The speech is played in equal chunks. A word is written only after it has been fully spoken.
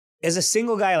as a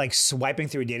single guy, like swiping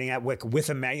through a dating app with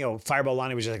a man, Fireball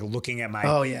Lonnie was just like looking at my.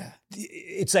 Oh yeah.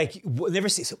 It's like never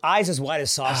see eyes as wide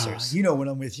as saucers. You know when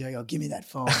I'm with you, I go, give me that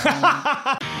phone.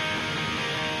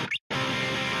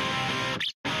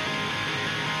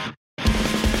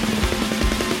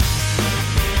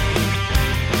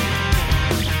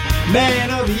 Man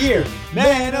of the year,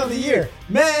 man of the year,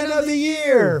 man of the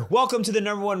year. Welcome to the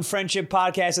 #1 friendship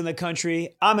podcast in the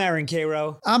country. I'm Aaron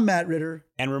Cairo. I'm Matt Ritter.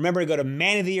 And remember to go to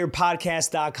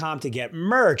manoftheyearpodcast.com to get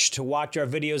merch, to watch our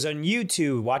videos on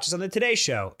YouTube, watch us on the Today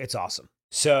Show. It's awesome.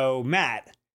 So,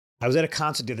 Matt, I was at a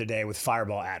concert the other day with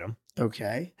Fireball Adam.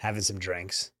 Okay. Having some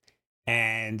drinks.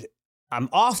 And I'm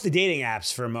off the dating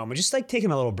apps for a moment, just like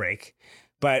taking a little break.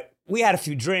 But we had a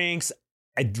few drinks.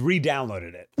 I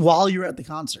re-downloaded it. While you were at the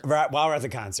concert? Right, while we're at the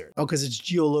concert. Oh, because it's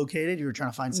geolocated? You were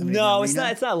trying to find somebody? No, it's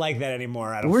not like that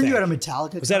anymore, I don't Weren't think. you at a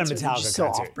Metallica concert? Was that a Metallica Which is so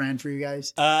concert? off-brand for you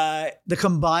guys. The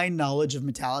combined knowledge of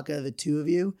Metallica, the two of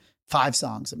you, 5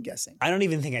 songs, I'm guessing. I don't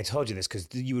even think I told you this because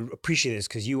you would appreciate this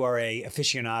because you are a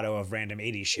aficionado of random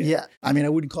 80s shit. Yeah. I mean, I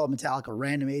wouldn't call Metallica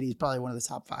random 80s, probably one of the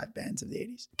top 5 bands of the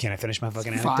 80s. Can I finish my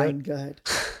fucking anecdote? Fine, go ahead.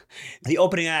 The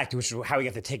opening act, which is how we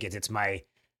got the tickets, it's my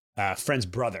friend's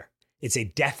brother. It's a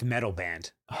death metal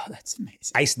band. Oh, that's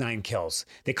amazing. Ice Nine Kills.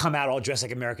 They come out all dressed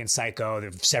like American Psycho.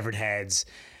 They've severed heads.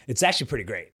 It's actually pretty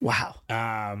great. Wow.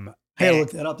 I gotta look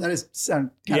that up. That is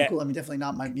sound kind of cool. I mean, definitely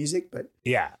not my music, but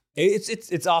yeah,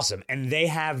 it's awesome. And they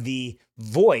have the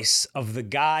voice of the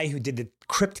guy who did the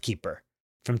Crypt Keeper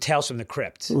from Tales from the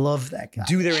Crypt. Love that guy.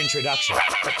 Do their introduction.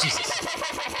 Oh, Jesus.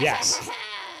 Yes.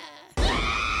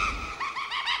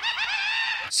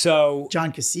 So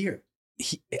John Cassier.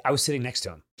 I was sitting next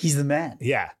to him. He's the man.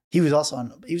 Yeah. He was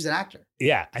an actor.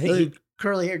 Yeah. I think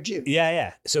curly haired Jew.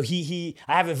 Yeah. So I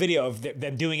have a video of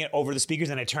them doing it over the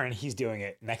speakers and I turn and he's doing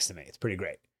it next to me. It's pretty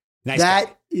great. Nice.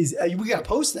 That is, we got to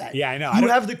post that. Yeah, I know. You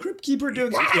have the Crypt Keeper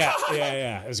doing it.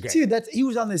 Yeah. It was great. Dude, he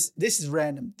was on this. This is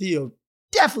random. Theo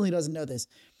definitely doesn't know this.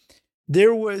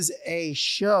 There was a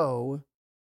show,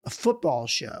 a football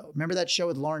show. Remember that show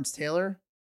with Lawrence Taylor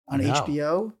on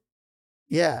HBO?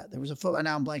 Yeah, there was a football.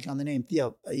 Now I'm blanking on the name.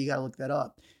 Theo, you got to look that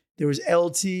up. There was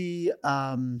LT.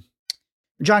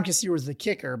 John Cassier was the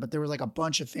kicker, but there was like a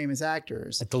bunch of famous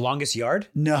actors. Like The Longest Yard?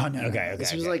 No. Okay.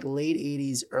 This was like late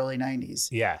 80s, early 90s.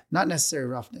 Yeah. Not Necessary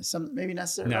Roughness. Maybe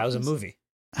Necessary Roughness. No, it was a movie.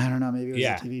 I don't know. Maybe it was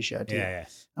a TV show too. Yeah.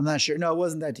 I'm not sure. No, it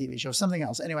wasn't that TV show. Something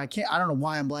else. Anyway, I don't know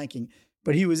why I'm blanking,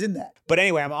 but he was in that. But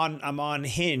anyway, I'm on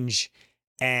Hinge,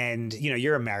 and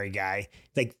you're a married guy.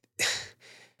 Like,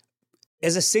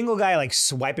 as a single guy, like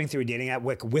swiping through a dating app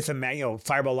with a man,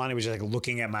 Fireball Lonnie was just like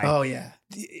looking at my. Oh yeah.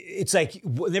 It's like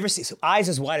never see eyes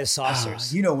as wide as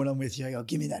saucers. You know when I'm with you, I go,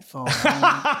 give me that phone.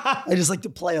 I just like to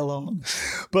play along.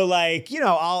 But like,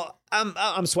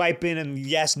 I'm swiping and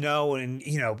yes, no, and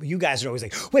you guys are always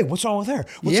like, wait, what's wrong with her?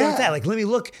 What's wrong with that? Like, let me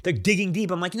look. They're digging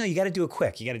deep. I'm like, no, you got to do it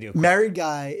quick. Married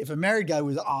guy. If a married guy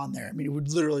was on there, I mean, it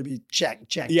would literally be check.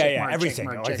 Mark, everything.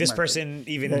 Check mark, like this mark, person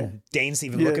even deigns to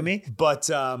even look at me. But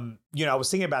I was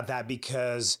thinking about that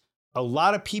because a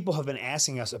lot of people have been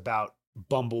asking us about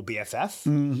Bumble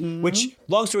BFF, which,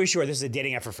 long story short, this is a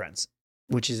dating app for friends.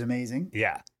 Which is amazing.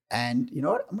 Yeah. And you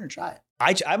know what? I'm going to try it.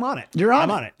 I'm on it. You're on it.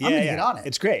 I'm on it. I'm going to get on it.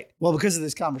 It's great. Well, because of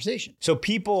this conversation. So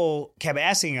people kept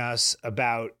asking us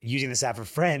about using this app for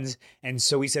friends. And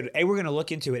so we said, A, we're going to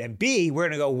look into it. And B, we're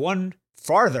going to go one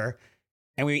farther.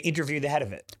 And we interviewed the head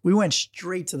of it. We went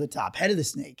straight to the top. Head of the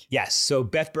snake. Yes. So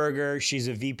Beth Berger, she's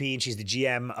a VP and she's the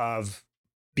GM of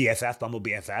BFF, Bumble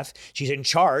BFF. She's in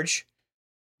charge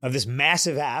of this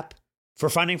massive app for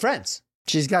finding friends.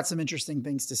 She's got some interesting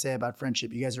things to say about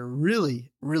friendship. You guys are really,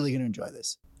 really going to enjoy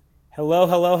this. Hello.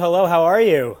 How are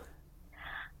you?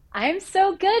 I'm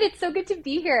so good. It's so good to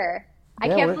be here. I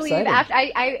can't believe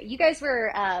after you guys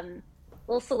were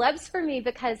little celebs for me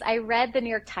because I read the New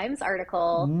York Times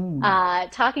article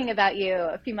talking about you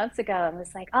a few months ago and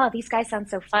was like, oh, these guys sound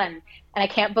so fun. And I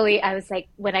can't believe, I was like,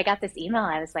 when I got this email,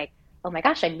 I was like, oh my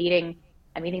gosh, I'm meeting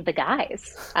the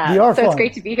guys. So fun. It's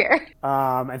great to be here.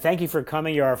 And thank you for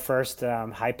coming. You're our first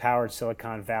high-powered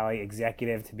Silicon Valley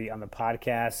executive to be on the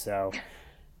podcast. So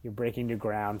you're breaking new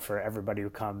ground for everybody who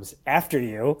comes after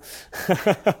you.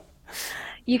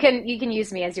 You can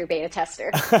use me as your beta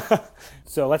tester.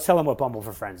 So let's tell them what Bumble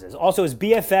for Friends is. Also, is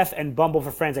BFF and Bumble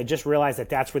for Friends, I just realized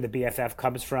that's where the BFF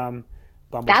comes from.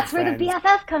 That's where the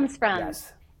BFF comes from.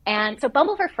 Yes. And so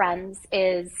Bumble for Friends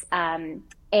is an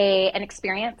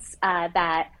experience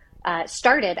that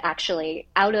started actually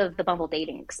out of the Bumble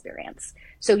dating experience.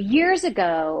 So years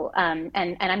ago, and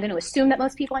I'm going to assume that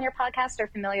most people on your podcast are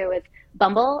familiar with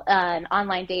Bumble, an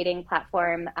online dating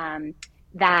platform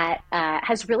that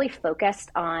has really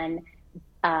focused on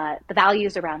the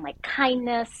values around like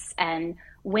kindness and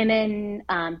women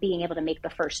being able to make the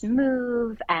first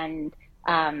move, and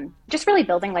just really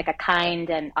building like a kind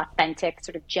and authentic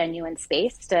sort of genuine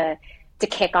space to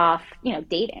kick off,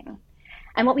 dating.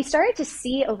 And what we started to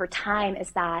see over time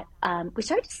is that we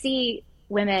started to see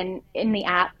women in the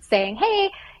app saying,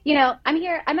 hey, I'm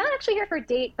here. I'm not actually here for a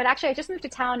date, but actually I just moved to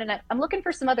town and I'm looking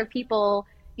for some other people,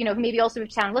 who maybe also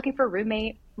moved to town. I'm looking for a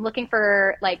roommate. I'm looking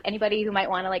for like anybody who might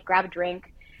want to like grab a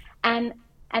drink. And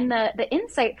the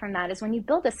insight from that is when you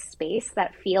build a space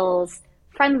that feels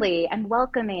friendly and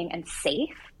welcoming and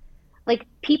safe, like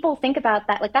people think about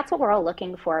that. Like that's what we're all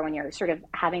looking for when you're sort of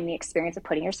having the experience of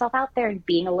putting yourself out there and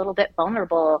being a little bit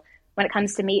vulnerable when it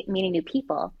comes to meeting new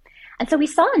people. And so we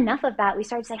saw enough of that. We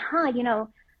started to say,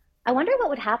 I wonder what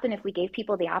would happen if we gave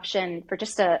people the option for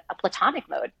just a platonic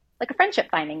mode, like a friendship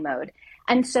finding mode.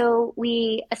 And so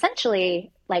we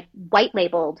essentially like white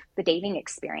labeled the dating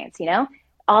experience,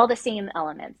 all the same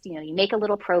elements. You make a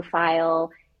little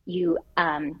profile, you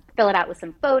fill it out with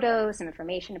some photos, some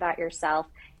information about yourself,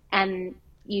 and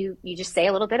you just say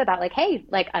a little bit about like, hey,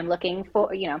 like I'm looking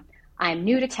for, I'm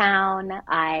new to town,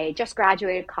 I just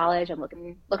graduated college, I'm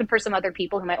looking for some other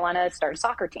people who might want to start a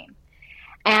soccer team.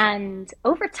 And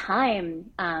over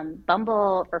time,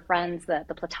 Bumble for Friends, the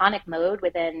platonic mode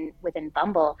within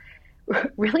Bumble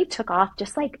really took off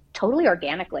just like totally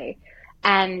organically.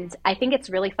 And I think it's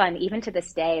really fun, even to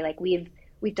this day. Like we've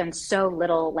done so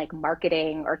little like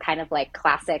marketing or kind of like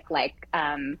classic like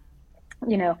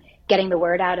getting the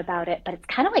word out about it, but it's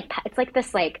kind of like it's like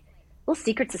this like little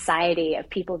secret society of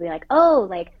people be like, oh,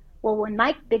 like, well, when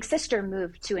my big sister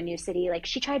moved to a new city, like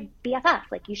she tried BFF,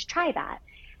 like you should try that.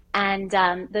 And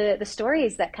the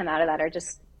stories that come out of that are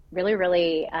just really,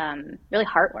 really, really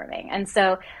heartwarming. And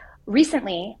so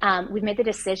recently, we've made the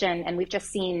decision, and we've just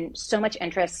seen so much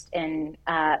interest in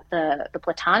the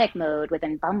platonic mode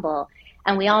within Bumble.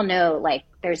 And we all know, like,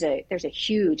 there's a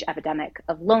huge epidemic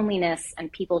of loneliness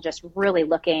and people just really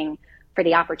looking for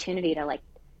the opportunity to, like,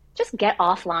 just get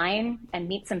offline and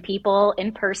meet some people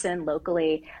in person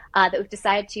locally. That we've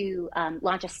decided to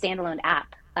launch a standalone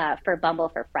app for Bumble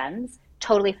for Friends,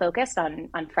 totally focused on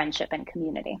friendship and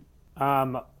community.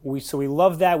 We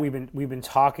love that. We've been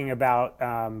talking about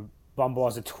Bumble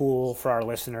as a tool for our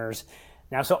listeners.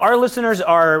 Now, so our listeners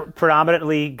are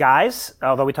predominantly guys,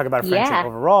 although we talk about friendship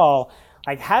overall.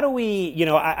 Like, how do we,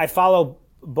 I follow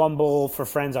Bumble for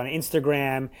Friends on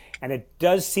Instagram, and it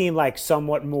does seem like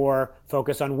somewhat more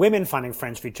focused on women finding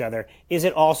friends for each other. Is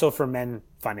it also for men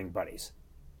finding buddies?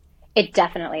 It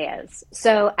definitely is.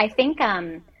 So I think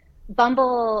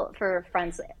Bumble for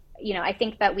Friends, I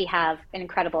think that we have an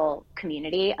incredible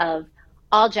community of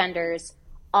all genders,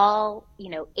 all,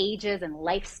 ages and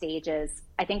life stages.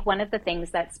 I think one of the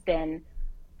things that's been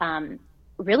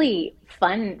really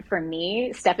fun for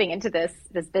me stepping into this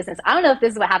business, I don't know if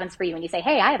this is what happens for you when you say,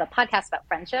 hey, I have a podcast about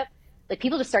friendship. Like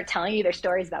people just start telling you their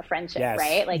stories about friendship, yes.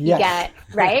 Right? Like you get,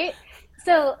 right?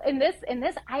 So in this,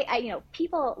 I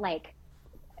people like,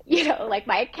 like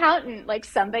my accountant, like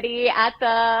somebody at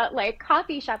the like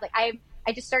coffee shop, like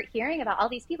I just start hearing about all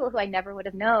these people who I never would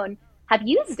have known have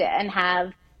used it and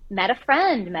have met a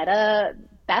friend, met a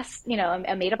best,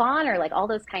 a maid of honor, like all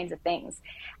those kinds of things.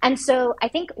 And so I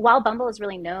think while Bumble is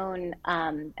really known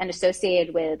and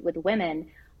associated with women,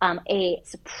 a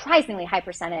surprisingly high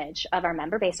percentage of our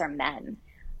member base are men.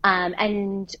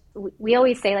 And we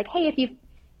always say like, hey, if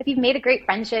you've made a great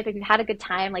friendship, if you've had a good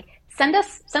time, like send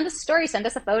us a story, send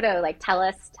us a photo, like tell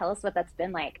us what that's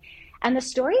been like. And the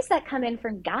stories that come in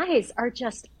from guys are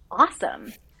just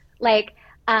awesome. Like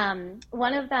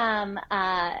one of them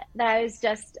that I was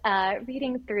just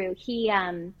reading through, he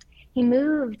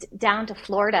moved down to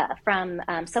Florida from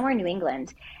somewhere in New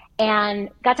England, and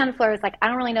got down to Florida. Was like, I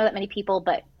don't really know that many people,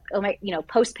 but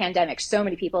post pandemic, so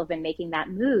many people have been making that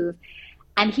move.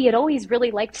 And he had always really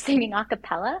liked singing a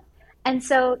cappella. And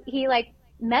so he like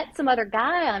met some other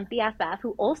guy on BFF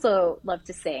who also loved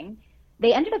to sing.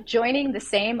 They ended up joining the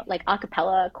same like a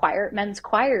cappella men's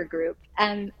choir group,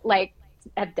 and like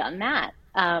have done that.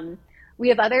 We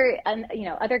have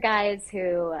other guys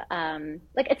who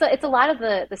like it's a lot of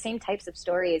the same types of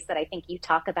stories that I think you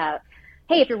talk about.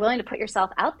 Hey, if you're willing to put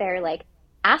yourself out there, like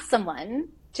ask someone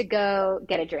to go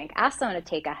get a drink, ask someone to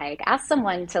take a hike, ask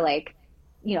someone to like,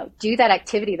 do that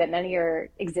activity that none of your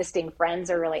existing friends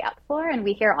are really up for. And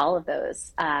we hear all of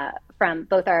those from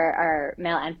both our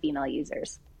male and female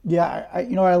users. Yeah,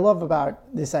 what I love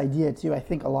about this idea too, I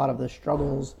think a lot of the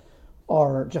struggles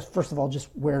are just, first of all, just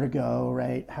where to go,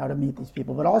 right? How to meet these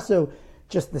people, but also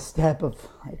just the step of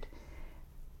like,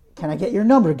 can I get your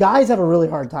number? Guys have a really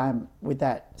hard time with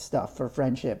that stuff for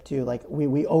friendship too. Like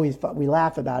we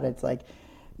laugh about it. It's like,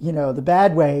 the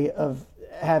bad way of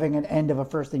having an end of a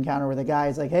first encounter where the guy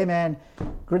is like, hey man,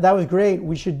 that was great.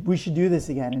 We should do this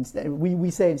again. Instead,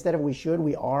 we say instead of we should,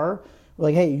 we are. We're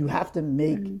like, hey, you have to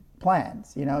make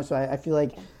plans, So I feel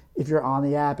like if you're on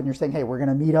the app and you're saying, hey, we're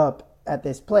gonna meet up at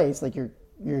this place, like you're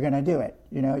gonna do it.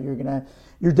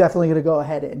 You're definitely gonna go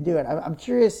ahead and do it. I'm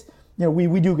curious.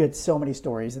 We do get so many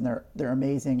stories and they're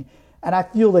amazing, and I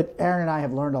feel that Aaron and I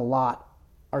have learned a lot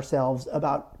ourselves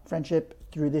about friendship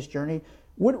through this journey.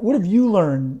 What have you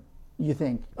learned, you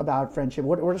think, about friendship?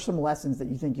 What are some lessons that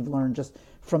you think you've learned just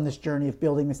from this journey of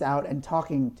building this out and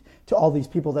talking to all these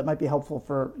people that might be helpful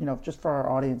for, just for our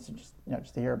audience and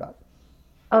just to hear about?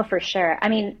 Oh, for sure. I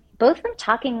mean, both from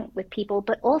talking with people,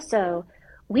 but also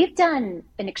we've done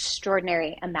an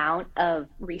extraordinary amount of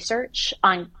research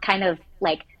on kind of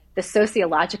like the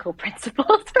sociological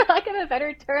principles, for lack of a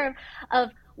better term, of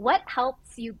what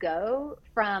helps you go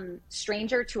from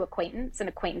stranger to acquaintance and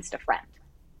acquaintance to friend.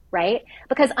 Right?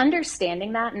 Because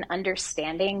understanding that and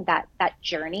understanding that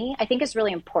journey, I think is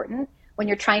really important when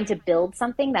you're trying to build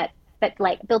something that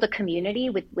like build a community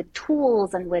with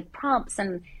tools and with prompts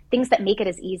and things that make it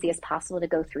as easy as possible to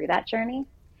go through that journey.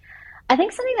 I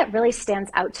think something that really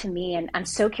stands out to me, and I'm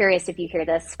so curious if you hear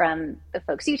this from the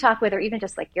folks you talk with or even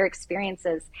just like your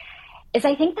experiences, is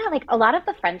I think that like a lot of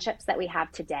the friendships that we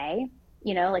have today,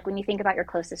 like when you think about your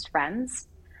closest friends,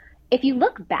 if you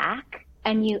look back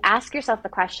and you ask yourself the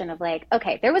question of like,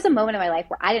 okay, there was a moment in my life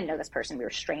where I didn't know this person, we were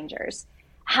strangers.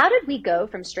 How did we go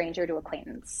from stranger to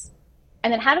acquaintance?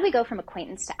 And then how do we go from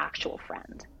acquaintance to actual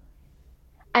friend?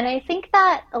 And I think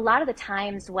that a lot of the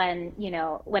times when,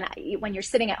 when you're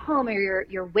sitting at home or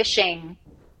you're wishing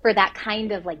for that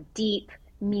kind of like deep,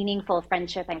 meaningful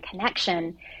friendship and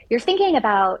connection, you're thinking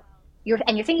about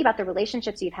the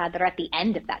relationships you've had that are at the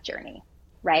end of that journey,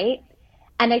 right?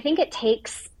 And I think it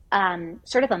takes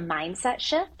sort of a mindset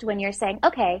shift when you're saying,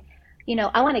 okay,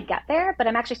 I want to get there, but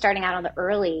I'm actually starting out on the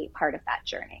early part of that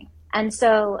journey. And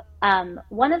so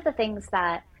one of the things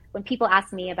that when people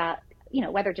ask me about,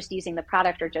 whether just using the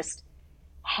product or just,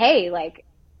 hey, like,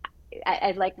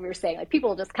 like we were saying, like people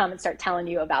will just come and start telling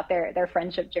you about their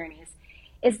friendship journeys,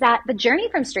 is that the journey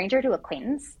from stranger to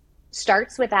acquaintance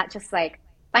starts with that just like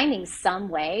finding some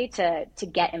way to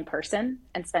get in person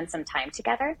and spend some time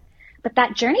together. But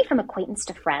that journey from acquaintance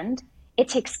to friend, it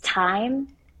takes time,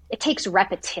 it takes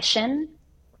repetition,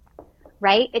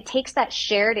 right? It takes that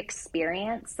shared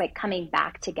experience, like coming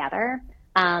back together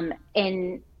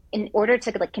in order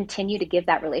to like continue to give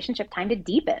that relationship time to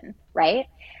deepen, right?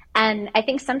 And I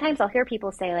think sometimes I'll hear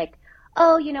people say like,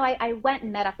 oh, I went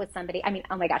and met up with somebody. I mean,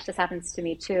 oh my gosh, this happens to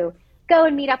me too. Go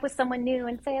and meet up with someone new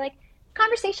and say like,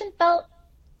 conversation felt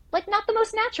like not the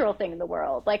most natural thing in the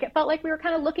world. Like it felt like we were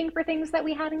kind of looking for things that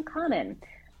we had in common.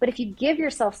 But if you give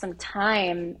yourself some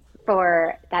time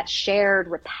for that shared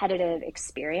repetitive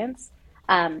experience,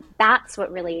 that's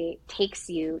what really takes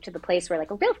you to the place where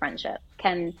like a real friendship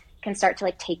can start to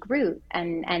like take root,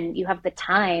 and you have the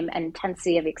time and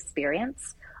intensity of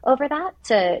experience over that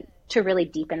to really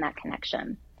deepen that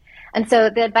connection. And so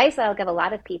the advice I'll give a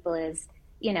lot of people is,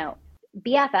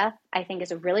 BFF, I think,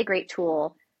 is a really great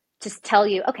tool to tell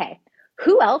you, okay,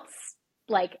 who else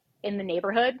like in the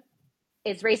neighborhood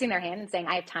is raising their hand and saying,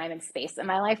 I have time and space in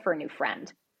my life for a new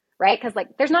friend, right? Because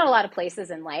like there's not a lot of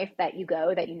places in life that you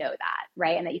go that that,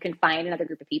 right? And that you can find another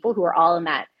group of people who are all in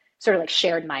that sort of like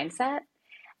shared mindset.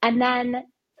 And then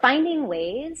finding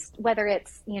ways, whether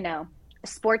it's, a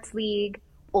sports league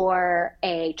or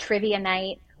a trivia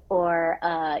night or,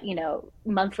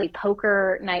 monthly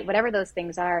poker night, whatever those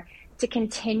things are, to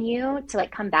continue to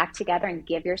like come back together and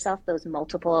give yourself those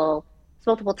multiple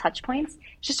touch points.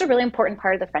 It's just a really important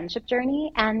part of the friendship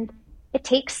journey. And it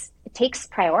takes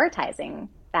prioritizing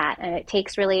that. And it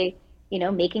takes really,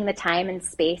 making the time and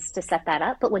space to set that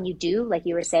up. But when you do, like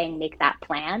you were saying, make that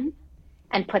plan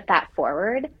and put that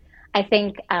forward, I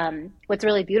think what's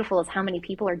really beautiful is how many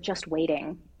people are just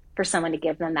waiting for someone to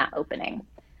give them that opening.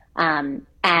 And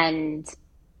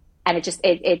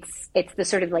it's the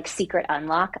sort of like secret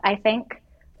unlock, I think,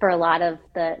 for a lot of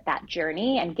that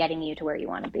journey and getting you to where you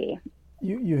want to be.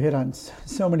 You hit on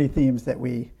so many themes that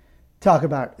we talk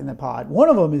about in the pod. One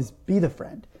of them is be the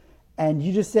friend. And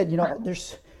you just said,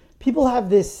 there's people have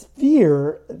this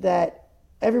fear that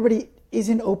everybody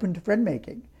isn't open to friend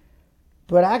making.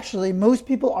 But actually, most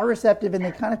people are receptive and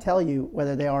they kind of tell you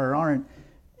whether they are or aren't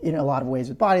in a lot of ways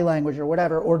with body language or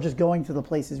whatever, or just going to the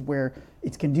places where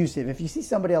it's conducive. If you see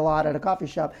somebody a lot at a coffee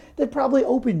shop, they're probably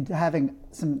open to having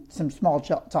some small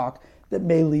talk that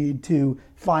may lead to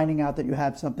finding out that you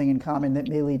have something in common, that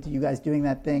may lead to you guys doing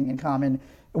that thing in common.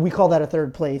 We call that a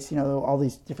third place, all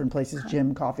these different places,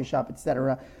 gym, coffee shop,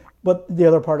 etc. But the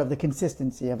other part of the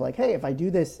consistency of like, hey, if I do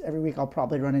this every week, I'll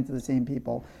probably run into the same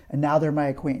people. And now they're my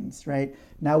acquaintance, right?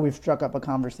 Now we've struck up a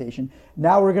conversation.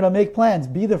 Now we're going to make plans,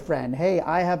 be the friend. Hey,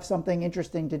 I have something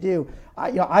interesting to do.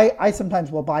 I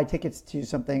sometimes will buy tickets to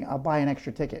something. I'll buy an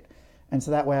extra ticket. And so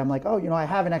that way I'm like, oh, I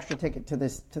have an extra ticket to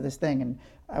this thing and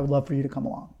I would love for you to come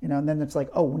along. And then it's like,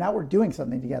 oh, now we're doing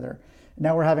something together.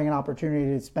 Now we're having an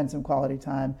opportunity to spend some quality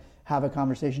time, have a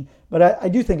conversation. But I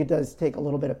do think it does take a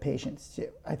little bit of patience too.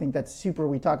 I think that's super.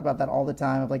 We talk about that all the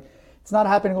time of like, it's not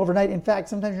happening overnight. In fact,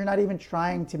 sometimes you're not even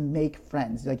trying to make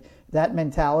friends. Like that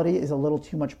mentality is a little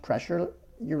too much pressure.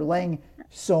 You're laying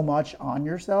so much on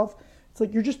yourself. It's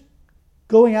like you're just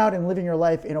going out and living your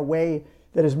life in a way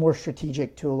that is more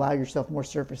strategic to allow yourself more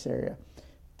surface area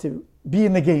to be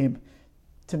in the game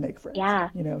to make friends. Yeah.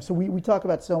 So we talk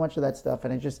about so much of that stuff,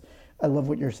 and I love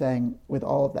what you're saying with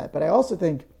all of that. But I also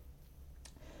think,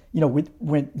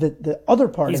 when the other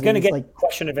part he's of it going to get like a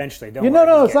question eventually. Don't worry.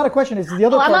 No, it's not a question. It's the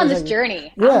other part. I'm on is this like,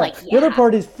 journey. Yeah. I'm like, The other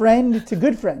part is friend to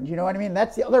good friend. You know what I mean?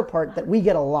 That's the other part that we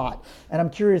get a lot. And I'm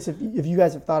curious if you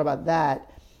guys have thought about that,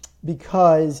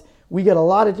 because we get a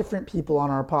lot of different people on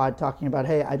our pod talking about,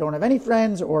 hey, I don't have any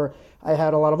friends, or I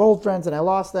had a lot of old friends and I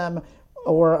lost them,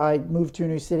 or I moved to a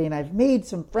new city and I've made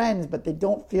some friends, but they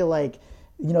don't feel like,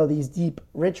 these deep,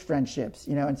 rich friendships,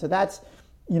 and so that's,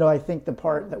 I think the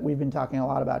part that we've been talking a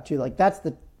lot about too, like that's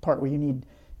the part where you need,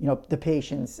 the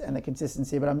patience and the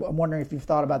consistency. But I'm wondering if you've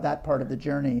thought about that part of the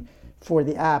journey for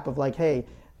the app of like, hey,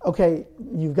 okay,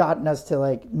 you've gotten us to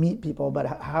like meet people, but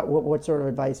what sort of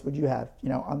advice would you have,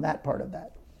 on that part of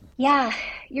that? Yeah,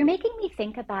 you're making me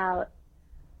think about,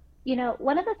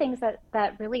 one of the things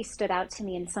that really stood out to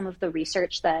me in some of the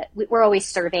research that we're always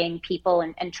surveying people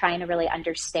and trying to really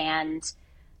understand,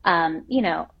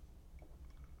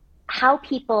 how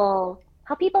people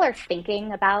are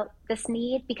thinking about this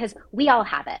need, because we all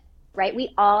have it, right?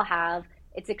 We all have,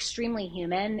 it's extremely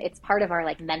human. It's part of our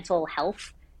like mental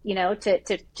health,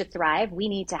 to thrive. We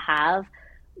need to have,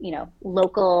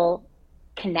 local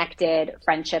connected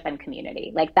friendship and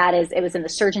community. Like it was in the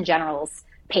Surgeon General's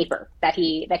paper that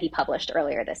he published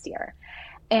earlier this year.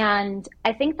 And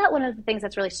I think that one of the things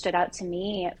that's really stood out to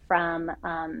me from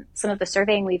some of the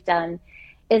surveying we've done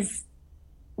is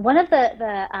one of the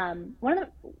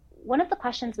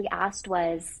questions we asked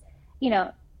was,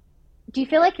 do you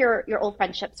feel like your old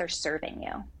friendships are serving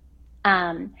you?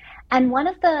 And one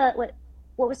of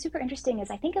what was super interesting is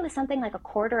I think it was something like a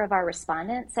quarter of our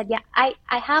respondents said, yeah, I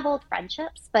have old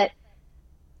friendships, but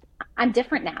I'm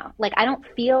different now. Like, I don't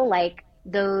feel like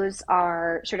those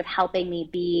are sort of helping me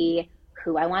be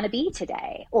who I want to be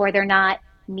today, or they're not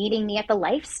meeting me at the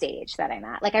life stage that I'm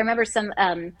at. Like, I remember some,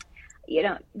 the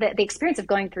experience of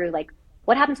going through like,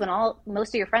 what happens when most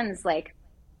of your friends like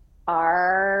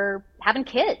are having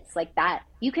kids like that.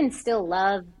 You can still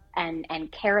love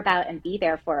and care about and be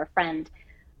there for a friend.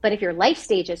 But if your life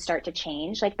stages start to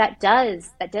change, like that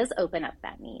does open up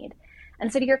that need.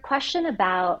 And so to your question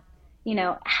about,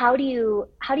 how do you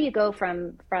go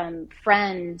from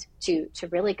friend to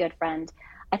really good friend,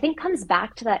 I think comes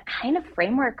back to that kind of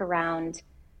framework around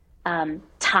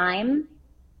time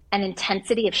and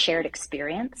intensity of shared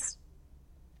experience.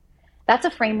 That's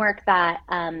a framework that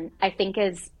I think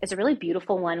is a really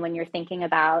beautiful one when you're thinking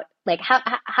about like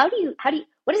how do you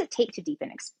what does it take to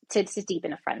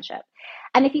deepen a friendship?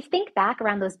 And if you think back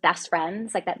around those best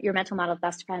friends, like that your mental model of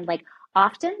best friend, like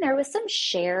often there was some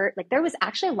shared, like there was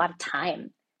actually a lot of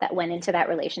time that went into that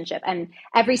relationship. And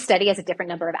every study has a different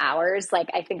number of hours. Like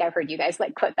I think I've heard you guys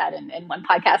like quote that in one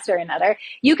podcast or another.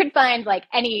 You could find like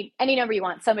any number you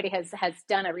want. Somebody has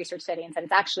done a research study and said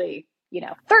it's actually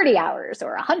 30 hours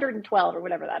or 112 or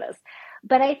whatever that is.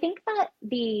 But I think that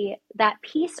that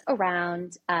piece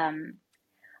around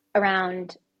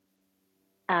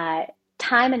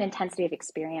time and intensity of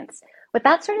experience, what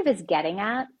that sort of is getting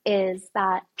at is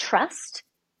that trust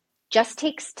just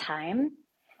takes time,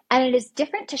 and it is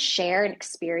different to share an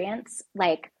experience.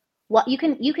 Like what you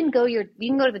can go to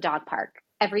the dog park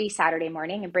every Saturday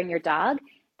morning and bring your dog,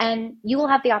 and you will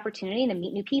have the opportunity to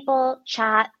meet new people,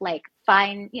 chat, like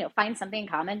find something in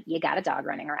common. You got a dog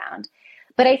running around.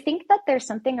 But I think that there's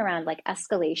something around like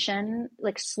escalation,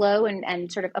 like slow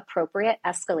and sort of appropriate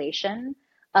escalation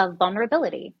of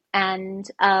vulnerability and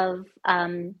of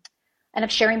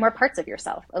sharing more parts of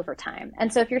yourself over time.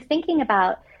 And so if you're thinking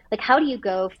about like, how do you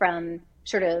go from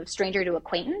sort of stranger to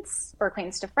acquaintance or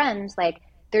acquaintance to friend, like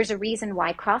there's a reason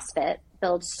why CrossFit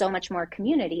builds so much more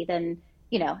community than,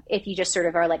 if you just sort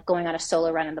of are like going on a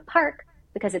solo run in the park,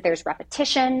 because if there's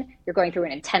repetition, you're going through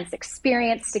an intense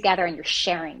experience together and you're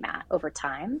sharing that over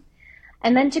time.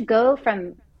 And then to go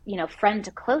from, friend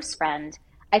to close friend,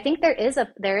 I think there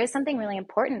is something really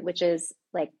important, which is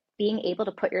like being able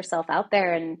to put yourself out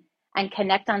there and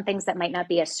connect on things that might not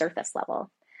be a surface level.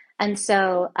 And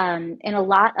so in a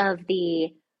lot of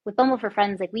with Bumble for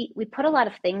Friends, like we put a lot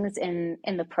of things in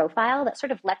the profile that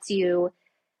sort of lets you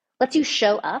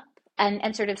show up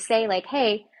and sort of say like,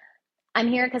 hey, I'm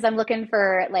here because I'm looking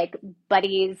for like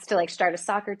buddies to like start a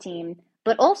soccer team,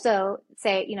 but also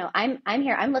say, I'm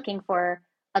here. I'm looking for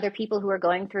other people who are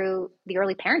going through the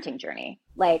early parenting journey,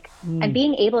 like, and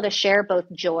being able to share both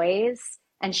joys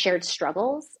and shared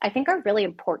struggles, I think are really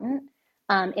important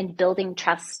in building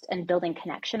trust and building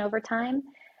connection over time.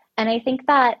 And I think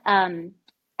that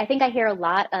I hear a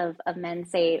lot of men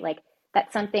say like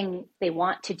that's something they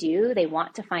want to do. They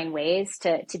want to find ways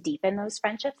to deepen those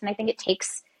friendships, and I think it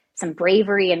takes some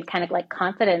bravery and kind of like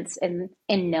confidence in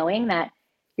knowing that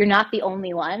you're not the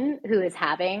only one who is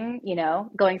having,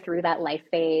 going through that life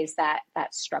phase, that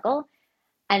struggle.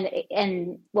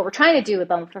 And what we're trying to do with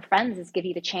Bumble for Friends is give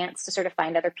you the chance to sort of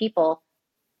find other people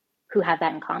who have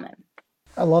that in common.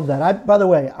 I love that. By the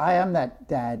way, I am that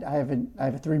dad. I have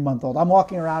a 3-month-old. I'm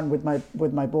walking around with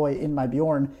my boy in my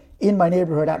Bjorn in my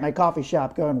neighborhood at my coffee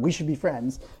shop going, we should be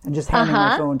friends, and just handing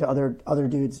my phone to other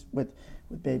dudes with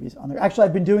babies on there. Actually,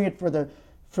 I've been doing it for the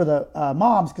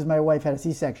moms because my wife had a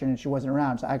C-section and she wasn't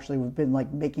around. So actually, we've been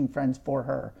like making friends for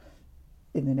her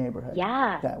in the neighborhood.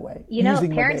 Yeah, that way.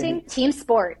 Parenting, team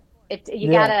sport.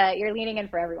 You're leaning in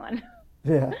for everyone.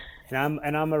 Yeah.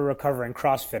 And I'm a recovering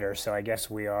CrossFitter, so I guess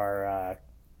we are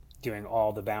doing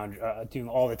all the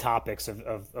topics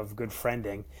of good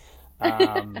friending.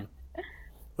 I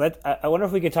wonder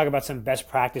if we could talk about some best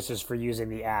practices for using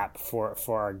the app for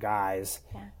our guys.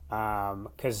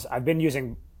 Because I've been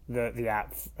using the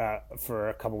app for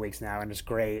a couple weeks now, and it's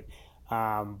great.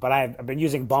 But I've been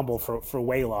using Bumble for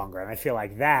way longer, and I feel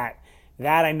like that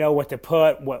I know what to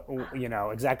put,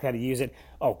 exactly how to use it.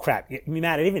 Oh crap,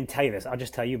 Matt, I didn't even tell you this. I'll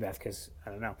just tell you, Beth, because I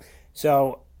don't know.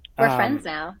 So we're friends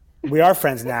now. We are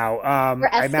friends now. We're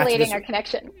escalating our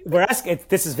connection.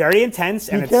 This is very intense.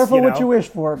 Be careful what you wish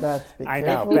for, Beth. I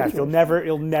know, Beth. You'll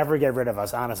never get rid of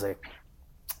us, honestly.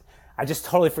 I just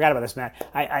totally forgot about this, Matt.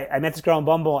 I met this girl on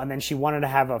Bumble, and then she wanted to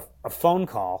have a phone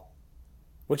call,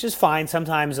 which is fine.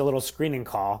 Sometimes a little screening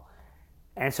call.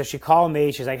 And so she called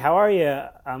me. She's like, "How are you?"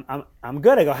 I'm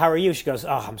good. I go, "How are you?" She goes, "Oh,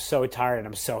 I'm so tired and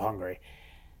I'm so hungry."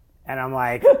 And I'm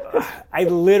like, I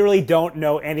literally don't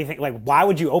know anything. Like, why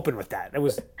would you open with that? It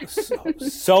was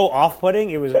so off-putting.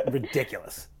 It was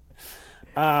ridiculous.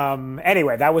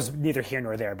 Anyway, that was neither here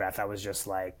nor there, Beth. I was just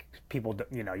like, people,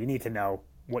 you need to know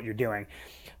what you're doing.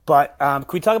 But can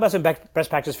we talk about some best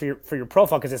practices for your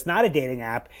profile? Because it's not a dating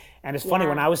app. And it's funny,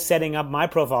 when I was setting up my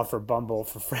profile for Bumble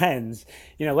for Friends,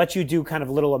 let you do kind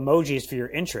of little emojis for your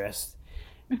interests.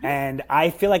 And I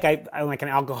feel like I'm like an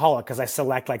alcoholic because I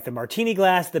select like the martini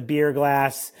glass, the beer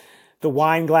glass, the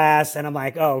wine glass. And I'm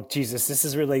like, oh, Jesus, this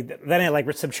is really... Then I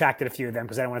like subtracted a few of them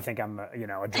because I don't want to think I'm,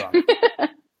 a drunk.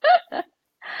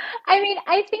 I mean,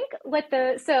 I think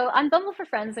so on Bumble for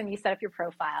Friends, when you set up your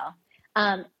profile,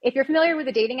 if you're familiar with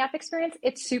the dating app experience,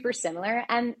 it's super similar.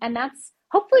 And that's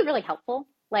hopefully really helpful.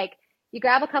 Like, you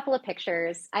grab a couple of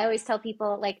pictures. I always tell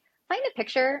people, like, find a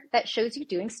picture that shows you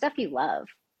doing stuff you love,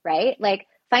 right? Like,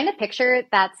 find a picture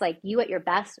that's like you at your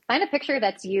best. Find a picture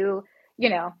that's you,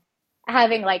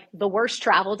 having like the worst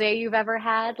travel day you've ever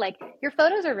had. Like, your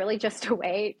photos are really just a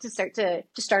way to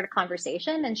start a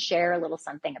conversation and share a little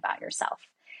something about yourself.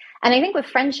 And I think with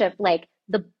friendship, like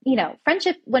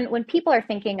friendship, when people are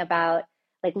thinking about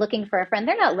like looking for a friend,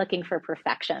 they're not looking for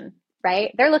perfection,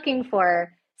 right? They're looking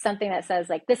for something that says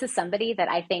like, this is somebody that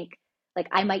I think like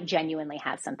I might genuinely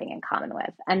have something in common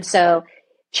with. And so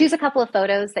choose a couple of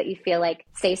photos that you feel like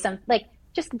say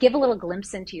just give a little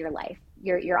glimpse into your life,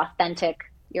 your authentic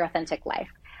life.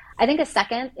 I think a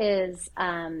second is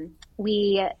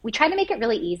we try to make it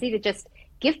really easy to just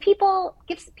give people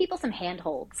some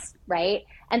handholds, right?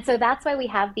 And so that's why we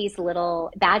have these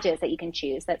little badges that you can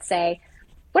choose that say,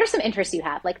 what are some interests you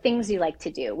have? Like things you like to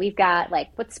do. We've got like,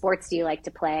 what sports do you like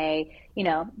to play?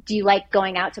 Do you like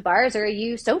going out to bars, or are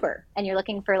you sober and you're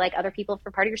looking for like other people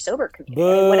for part of your sober community?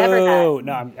 Boo! Whatever that.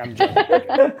 No, I'm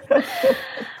joking.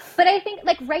 But I think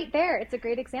like right there, it's a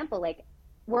great example. Like,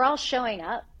 we're all showing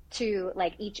up to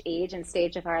like each age and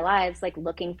stage of our lives, like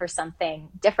looking for something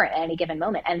different at any given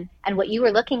moment. And what you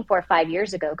were looking for 5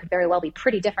 years ago could very well be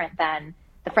pretty different than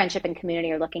the friendship and community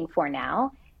you're looking for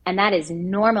now. And that is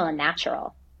normal and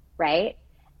natural, right?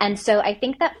 And so I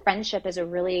think that friendship is a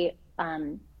really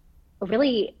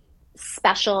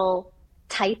special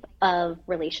type of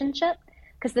relationship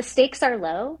because the stakes are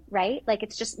low, right? Like,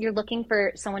 it's just, you're looking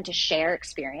for someone to share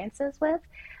experiences with.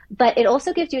 but it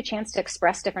also gives you a chance to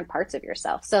express different parts of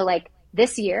yourself. So like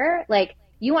this year, like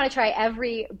you want to try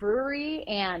every brewery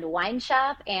and wine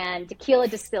shop and tequila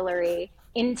distillery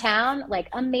in town, like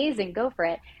amazing, go for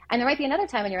it. And there might be another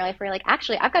time in your life where you're like,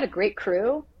 actually, I've got a great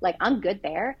crew, like I'm good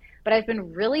there, but I've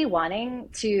been really wanting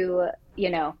to,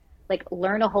 like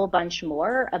learn a whole bunch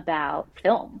more about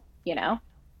film,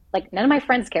 like none of my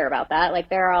friends care about that. Like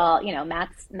they're all,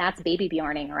 Matt's baby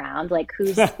Bjorning around. Like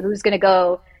who's gonna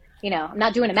go, I'm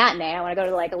not doing a matinee. I want to go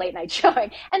to like a late night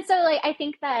showing. And so like I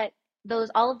think that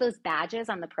all of those badges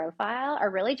on the profile are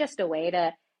really just a way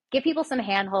to give people some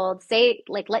handhold,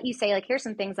 let you say like, here's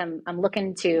some things I'm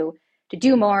looking to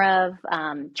do more of,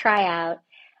 try out.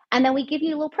 And then we give you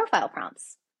little profile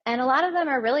prompts. And a lot of them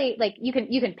are really like, you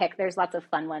can pick, there's lots of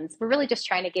fun ones. We're really just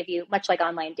trying to give you, much like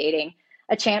online dating,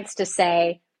 a chance to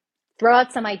say, throw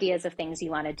out some ideas of things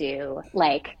you want to do,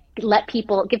 like give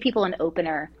people an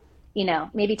opener,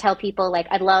 maybe tell people like,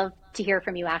 I'd love to hear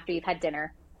from you after you've had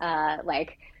dinner.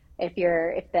 Like if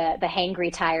the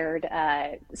hangry tired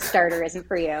starter isn't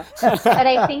for you. But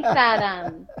I think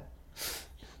that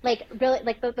like really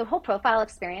like the whole profile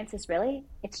experience is really,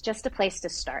 it's just a place to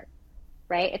start,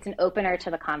 right? It's an opener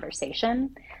to the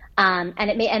conversation. And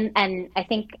I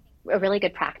think a really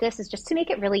good practice is just to make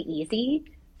it really easy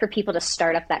for people to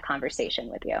start up that conversation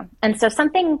with you. And so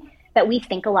something that we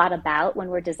think a lot about when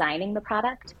we're designing the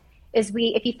product is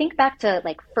if you think back to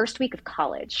like first week of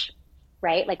college,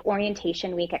 right? Like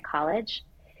orientation week at college,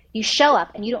 you show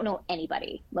up and you don't know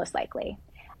anybody, most likely.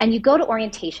 And you go to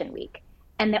orientation week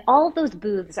and all of those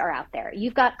booths are out there.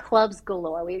 You've got clubs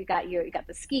galore. You got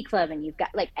the ski club and you've got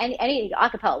like any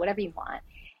acapella, whatever you want.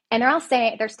 And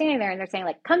they're standing there and they're saying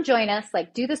like, come join us,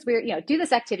 like do this weird, do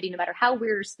this activity, no matter how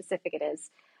weird or specific it is.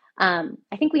 I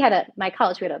think we had an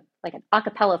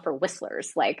acapella for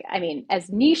whistlers. Like, I mean, as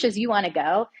niche as you want to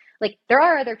go, like there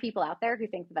are other people out there who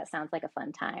think that sounds like a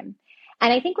fun time.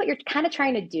 And I think what you're kind of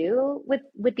trying to do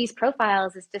with these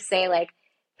profiles is to say like,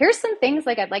 here's some things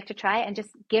like I'd like to try, and just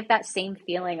give that same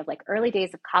feeling of like early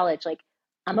days of college. Like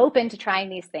I'm open to trying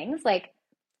these things. Like,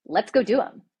 let's go do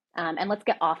them. And let's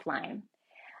get offline.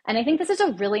 And I think this is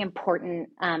a really important,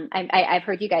 I've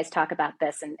heard you guys talk about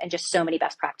this and just so many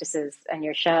best practices on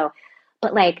your show,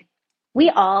 but like we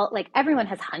all, like everyone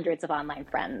has hundreds of online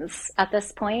friends at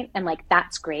this point, and like,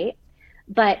 that's great.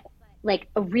 But like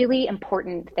a really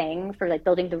important thing for like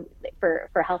building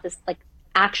for health is like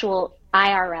actual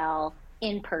IRL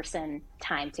in-person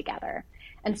time together.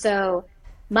 And so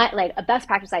a best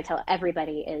practice I tell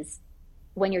everybody is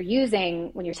when you're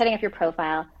setting up your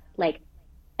profile, like,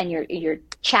 and you're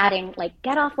chatting, like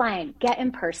get offline, get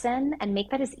in person, and make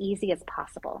that as easy as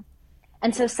possible.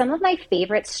 And so some of my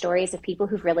favorite stories of people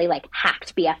who've really like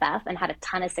hacked BFF and had a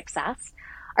ton of success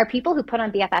are people who put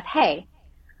on BFF, hey,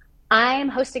 I'm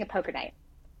hosting a poker night.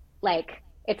 Like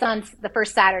it's on the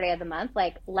first Saturday of the month.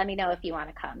 Like, let me know if you want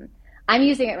to come. I'm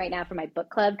using it right now for my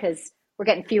book club because we're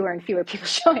getting fewer and fewer people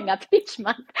showing up each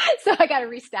month. So I got to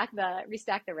restack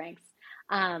the ranks.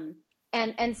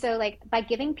 And so like by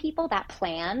giving people that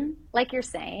plan, like you're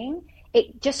saying,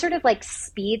 it just sort of like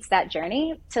speeds that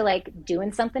journey to like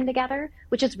doing something together,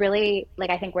 which is really like,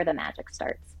 I think where the magic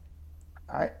starts.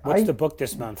 What's the book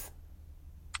this month?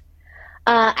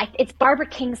 It's Barbara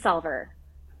Kingsolver,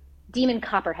 Demon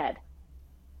Copperhead.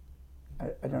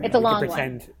 I don't it's know. a long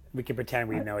one. We can pretend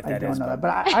we know what that is. I don't know that.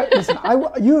 But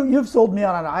listen, you've sold me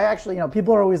on it. I actually,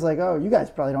 people are always like, oh, you guys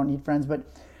probably don't need friends, but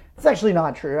it's actually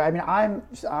not true. I mean, I'm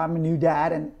a new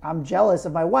dad, and I'm jealous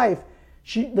of my wife.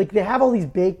 They have all these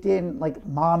baked in like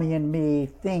mommy and me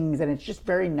things, and it's just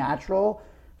very natural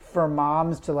for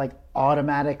moms to like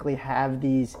automatically have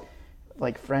these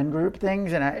like friend group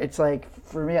things. And it's like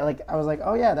for me, like I was like,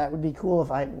 oh yeah, that would be cool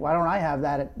why don't I have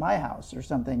that at my house or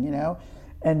something,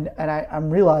 And I'm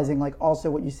realizing like also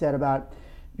what you said about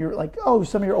you're like, oh,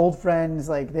 some of your old friends,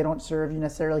 like they don't serve you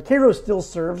necessarily. Cairo still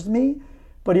serves me,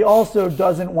 but he also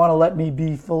doesn't want to let me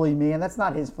be fully me, and that's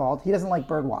not his fault. He doesn't like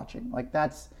bird watching. Like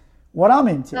that's what I'm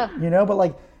into, But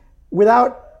like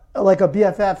without like a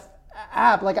BFF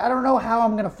app, like I don't know how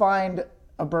I'm gonna find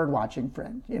a bird watching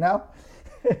friend,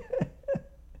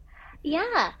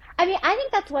 Yeah, I mean, I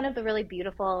think that's one of the really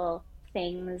beautiful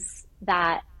things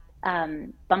that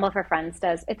Bumble for Friends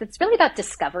does. It's really about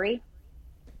discovery,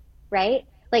 right?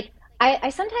 Like I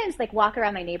sometimes like walk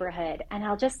around my neighborhood and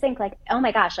I'll just think like, oh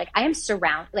my gosh, like I am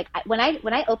surrounded. Like when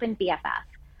I open BFF,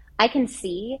 I can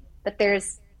see that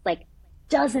there's like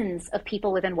dozens of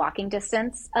people within walking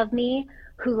distance of me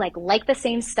who like the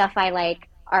same stuff I like,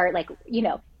 are like,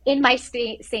 in my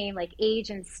same like age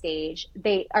and stage.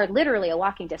 They are literally a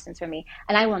walking distance from me,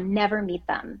 and I will never meet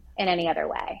them in any other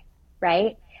way,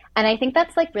 right? And I think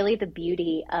that's like really the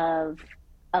beauty of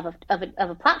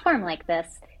a platform like this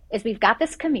is we've got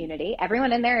this community.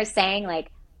 Everyone in there is saying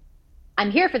like,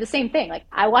 I'm here for the same thing. Like,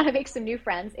 I want to make some new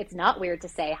friends. It's not weird to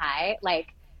say hi. Like,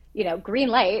 green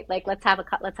light. Like, let's have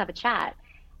a chat.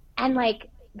 And like,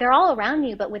 they're all around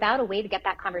you, but without a way to get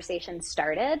that conversation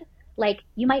started, like,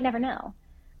 you might never know.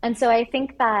 And so I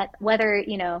think that whether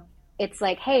it's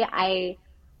like, hey, I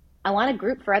want a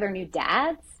group for other new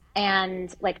dads,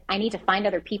 and like I need to find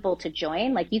other people to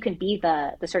join. Like, you can be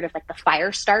the sort of like the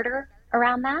fire starter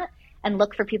around that and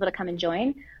look for people to come and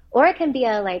join. Or it can be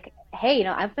a like, hey,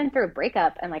 I've been through a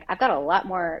breakup and like I've got a lot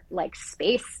more like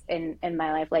space in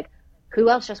my life. Like, who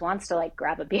else just wants to like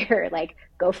grab a beer, like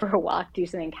go for a walk, do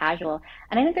something casual?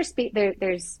 And I think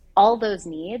there's all those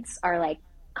needs are like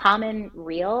common,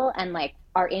 real, and like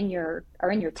are in your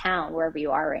town wherever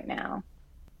you are right now.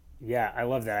 Yeah, I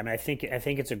love that. I mean, I think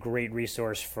it's a great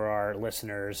resource for our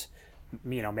listeners,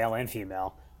 male and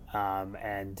female. I've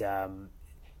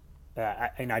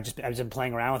just been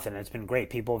playing around with it, and it's been great.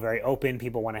 People are very open.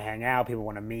 People want to hang out. People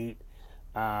want to meet.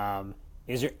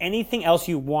 Is there anything else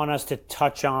you want us to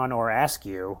touch on or ask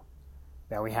you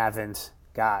that we haven't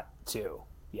got to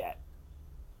yet?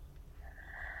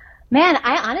 Man,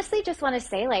 I honestly just want to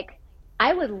say, like,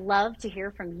 I would love to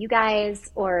hear from you guys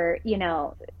or,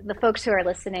 the folks who are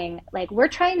listening. Like, we're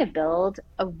trying to build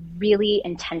a really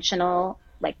intentional,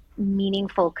 like,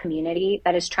 meaningful community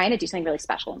that is trying to do something really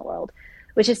special in the world,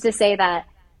 which is to say that,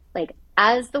 like,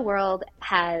 as the world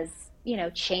has,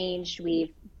 changed,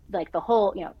 we've, like, the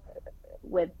whole,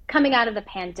 with coming out of the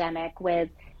pandemic, with,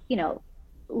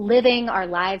 living our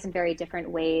lives in very different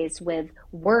ways, with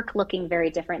work looking very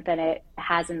different than it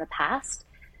has in the past.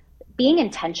 Being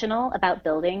intentional about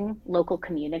building local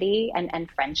community and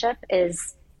friendship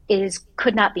is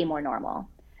could not be more normal.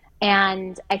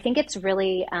 And I think it's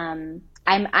really, I'm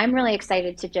really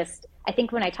excited to just, I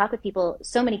think when I talk with people,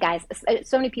 so many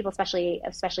people,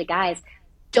 especially guys,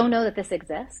 don't know that this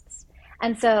exists.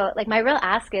 And so like my real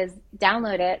ask is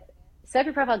download it, set up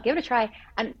your profile, give it a try.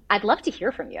 And I'd love to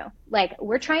hear from you. Like,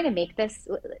 we're trying to make this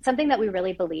something that we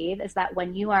really believe is that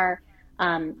when you are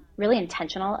really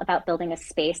intentional about building a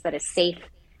space that is safe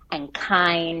and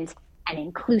kind and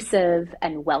inclusive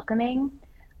and welcoming,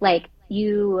 like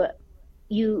you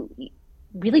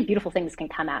really beautiful things can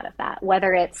come out of that,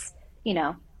 whether it's,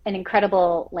 an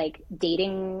incredible like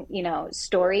dating,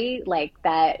 story like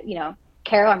that,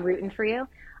 Caro, I'm rooting for you.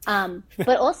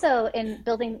 But also in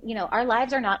building, our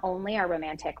lives are not only our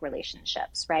romantic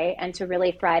relationships, right? And to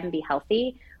really thrive and be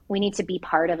healthy, we need to be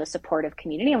part of a supportive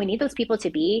community, and we need those people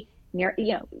to be near.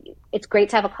 It's great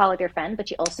to have a call with your friend,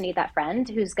 but you also need that friend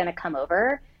who's going to come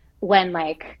over when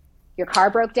like your car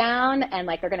broke down and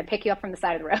like they're going to pick you up from the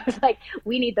side of the road. Like,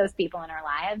 we need those people in our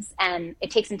lives, and it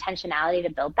takes intentionality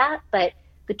to build that, but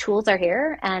the tools are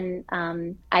here. And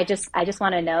I just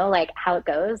want to know like how it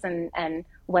goes and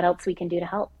what else we can do to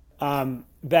help.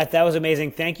 Beth, that was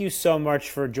amazing. Thank you so much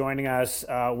for joining us.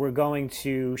 We're going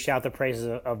to shout the praises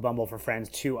of Bumble for Friends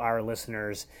to our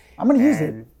listeners. I'm going to use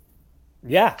it.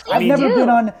 Yeah. I've never been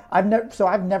on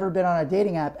a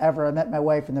dating app ever. I met my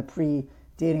wife in the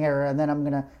pre-dating era, and then I'm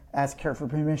going to ask her for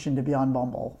permission to be on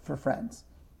Bumble for Friends.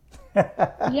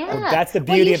 Yeah. That's the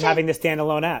beauty of having the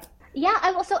standalone app. Yeah.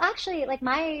 I will. So actually, like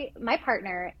my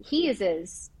partner, he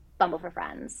uses Bumble for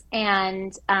Friends,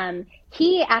 and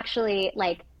he actually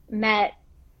like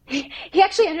he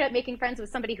actually ended up making friends with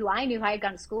somebody who I knew I had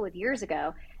gone to school with years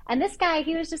ago. And this guy,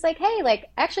 he was just like, hey, like,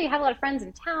 actually I have a lot of friends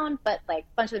in town, but like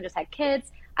a bunch of them just had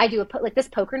kids. I do this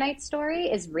poker night story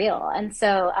is real. And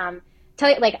so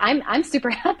tell you, like, I'm super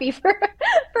happy for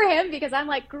him, because I'm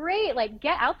like, great, like,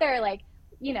 get out there, like,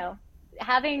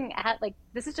 having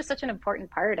this is just such an important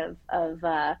part of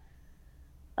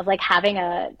like having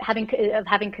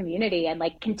community and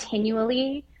like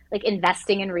continually like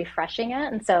investing and refreshing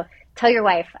it. And so tell your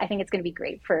wife, I think it's going to be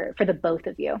great for the both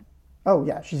of you. Oh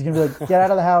yeah. She's going to be like, get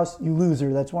out of the house, you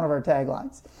loser. That's one of our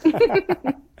taglines.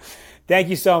 Thank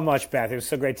you so much, Beth. It was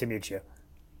so great to meet you.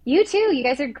 You too. You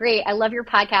guys are great. I love your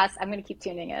podcast. I'm going to keep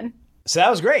tuning in. So that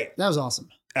was great. That was awesome.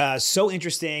 So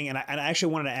interesting. And I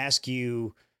actually wanted to ask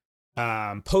you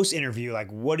post-interview, like,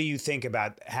 what do you think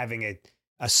about having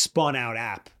a spun out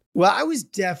app? Well, I was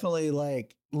definitely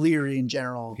like leery in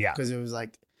general. Yeah. Because it was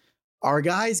like, are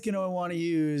guys going to want to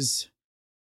use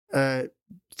a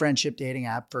friendship dating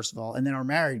app, first of all, and then our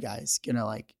married guys going to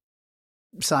like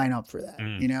sign up for that,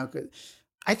 'Cause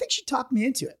I think she talked me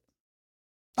into it.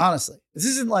 Honestly, this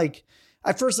isn't like,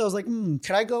 at first I was like,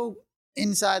 could I go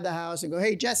inside the house and go,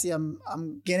 hey, Jesse, I'm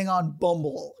getting on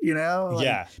Bumble,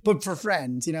 but for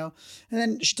friends, And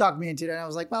then she talked me into it, and I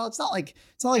was like, well, it's not like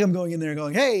I'm going in there and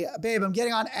going, hey, babe, I'm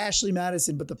getting on Ashley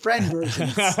Madison, but the friend version,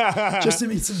 just to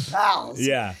meet some pals.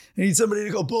 Yeah. I need somebody to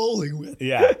go bowling with.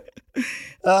 Yeah.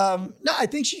 No, I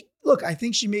think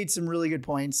she made some really good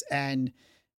points, and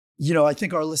I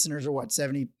think our listeners are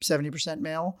 70%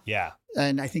 male. Yeah.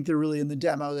 And I think they're really in the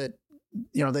demo that,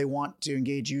 they want to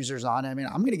engage users on. I mean,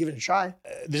 I'm going to give it a try.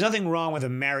 There's nothing wrong with a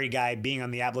married guy being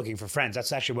on the app looking for friends.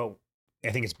 That's actually what I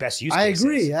think it's best use. I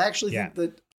agree. I actually think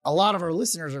that a lot of our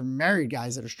listeners are married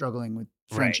guys that are struggling with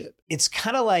friendship. Right. It's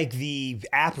kind of like the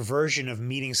app version of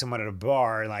meeting someone at a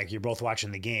bar, like you're both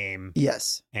watching the game.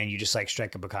 Yes. And you just like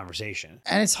strike up a conversation.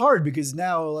 And it's hard because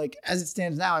now, like as it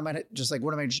stands now, I might just like,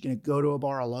 what am I just going to go to a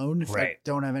bar alone if I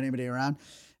don't have anybody around?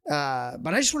 But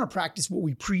I just want to practice what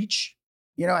we preach.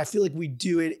 I feel like we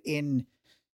do it in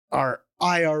our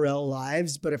IRL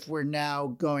lives, but if we're now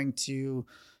going to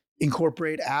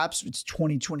incorporate apps, it's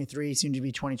 2023, soon to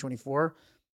be 2024.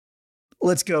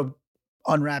 Let's go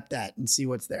unwrap that and see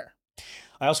what's there.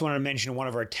 I also wanted to mention one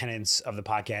of our tenets of the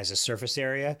podcast is surface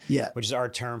area, which is our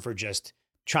term for just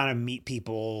trying to meet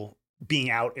people, being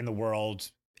out in the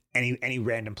world, any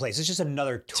random place. It's just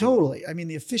another tool. Totally. I mean,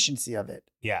 the efficiency of it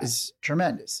is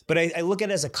tremendous. But I look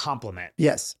at it as a compliment.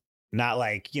 Yes. Not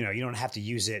like, you don't have to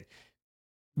use it.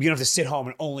 You don't have to sit home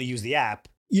and only use the app.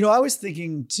 I was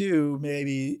thinking too,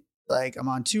 maybe like I'm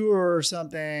on tour or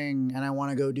something and I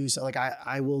want to go do so. Like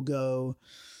I will go,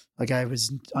 like I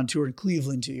was on tour in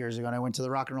Cleveland 2 years ago and I went to the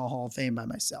Rock and Roll Hall of Fame by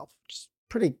myself. Just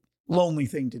pretty lonely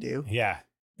thing to do. Yeah.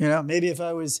 Maybe if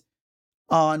I was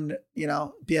on,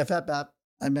 BFF app,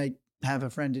 I might have a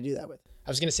friend to do that with. I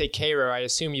was going to say, Cairo, I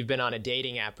assume you've been on a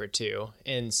dating app or two,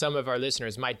 and some of our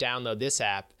listeners might download this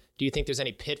app. Do you think there's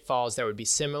any pitfalls that would be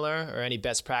similar or any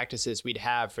best practices we'd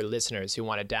have for listeners who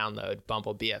want to download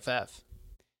Bumble BFF?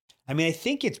 I mean, I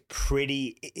think it's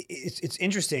it's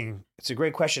interesting. It's a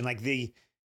great question. Like the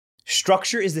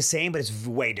structure is the same, but it's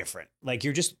way different. Like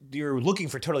you're looking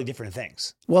for totally different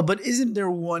things. Well, but isn't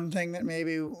there one thing that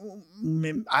maybe,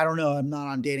 I don't know, I'm not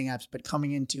on dating apps, but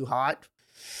coming in too hot?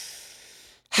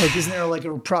 Like, isn't there like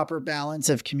a proper balance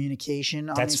of communication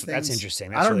on these things? That's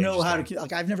interesting. I don't know how to,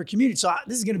 like, I've never communicated. So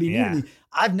this is going to be new to me.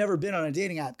 I've never been on a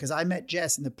dating app because I met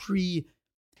Jess in the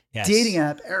pre-dating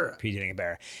app era. Pre-dating app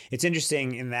era. It's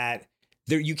interesting in that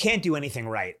you can't do anything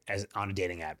right as on a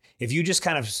dating app. If you just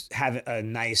kind of have a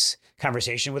nice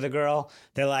conversation with a girl,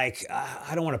 they're like,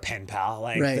 I don't want a pen pal.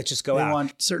 Like, let's just go out. They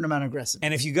want a certain amount of aggressiveness.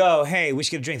 And if you go, hey, we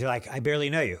should get a drink, they're like, I barely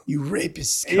know you. You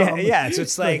rapist scum. Yeah. So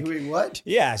it's like, wait, what?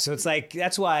 Yeah. So it's like,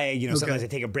 that's why, sometimes I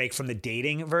take a break from the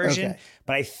dating version. Okay.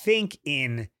 But I think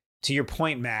to your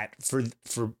point, Matt, for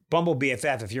Bumble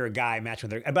BFF, if you're a guy matching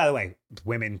with and by the way,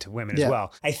 women to women as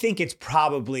well, I think it's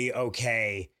probably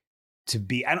okay to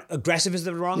be, aggressive is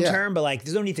the wrong term, but like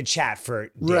there's no need to chat for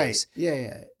days. Right.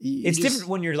 Yeah. It's different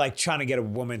when you're like trying to get a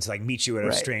woman to like meet you at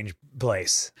a strange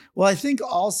place. Well, I think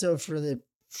also for the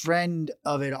friend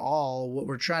of it all, what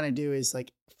we're trying to do is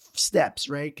like steps,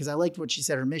 right? Because I liked what she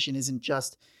said. Her mission isn't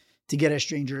just to get a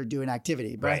stranger to do an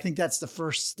activity, but I think that's the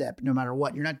first step, no matter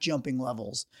what. You're not jumping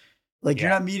levels. Like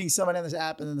you're not meeting someone on this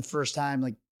app and then the first time,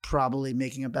 like probably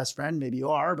making a best friend. Maybe you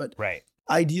are, but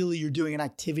ideally you're doing an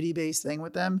activity-based thing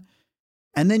with them.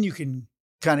 And then you can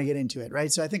kind of get into it,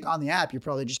 right? So I think on the app, you're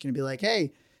probably just going to be like,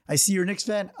 hey, I see you're a Knicks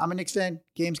fan. I'm a Knicks fan.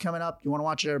 Game's coming up. You want to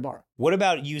watch it at a bar. What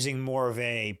about using more of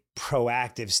a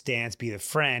proactive stance, be the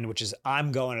friend, which is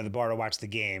I'm going to the bar to watch the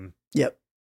game. Yep.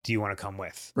 Do you want to come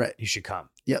with? Right. You should come.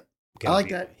 Yep. I like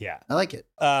that. Yeah. I like it.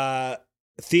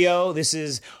 Theo, this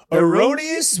is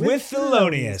Erroneous with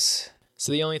Thelonious.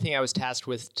 So the only thing I was tasked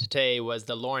with today was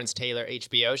the Lawrence Taylor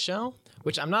HBO show,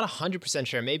 which I'm not 100%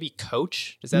 sure. Maybe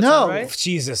Coach? Does that sound right?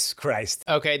 Jesus Christ.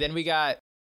 Okay, then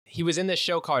he was in this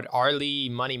show called Arlie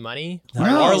Money.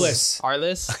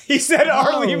 Arliss. He said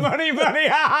Arlie Money.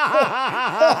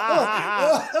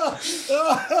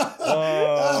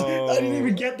 I didn't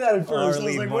even get that at first.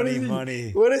 Arlie I was like,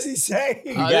 Money. What is he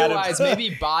saying? Otherwise,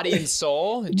 maybe Body and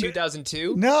Soul in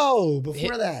 2002. No,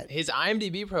 before that. His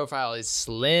IMDb profile is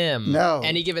slim. No.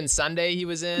 Any Given Sunday he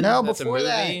was in. No, That's before a movie.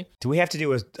 that. Do we have to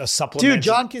do a supplement? Dude,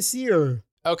 John Cassier.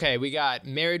 Okay, we got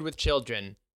Married with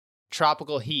Children,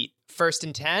 Tropical Heat, First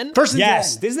and 10? First and 10.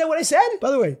 Yes. Isn't that what I said?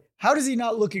 By the way, how does he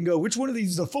not look and go, which one of these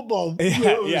is a football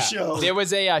show? There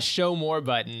was a show more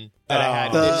button that I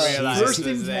had. Didn't realize First it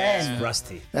was and there. 10.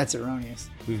 Rusty. That's erroneous.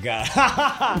 We've got...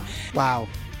 Wow.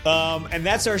 And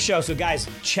that's our show. So guys,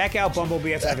 check out Bumble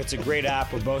BFF. It's a great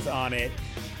app. We're both on it.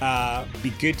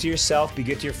 Be good to yourself. Be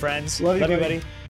good to your friends. Love you, buddy.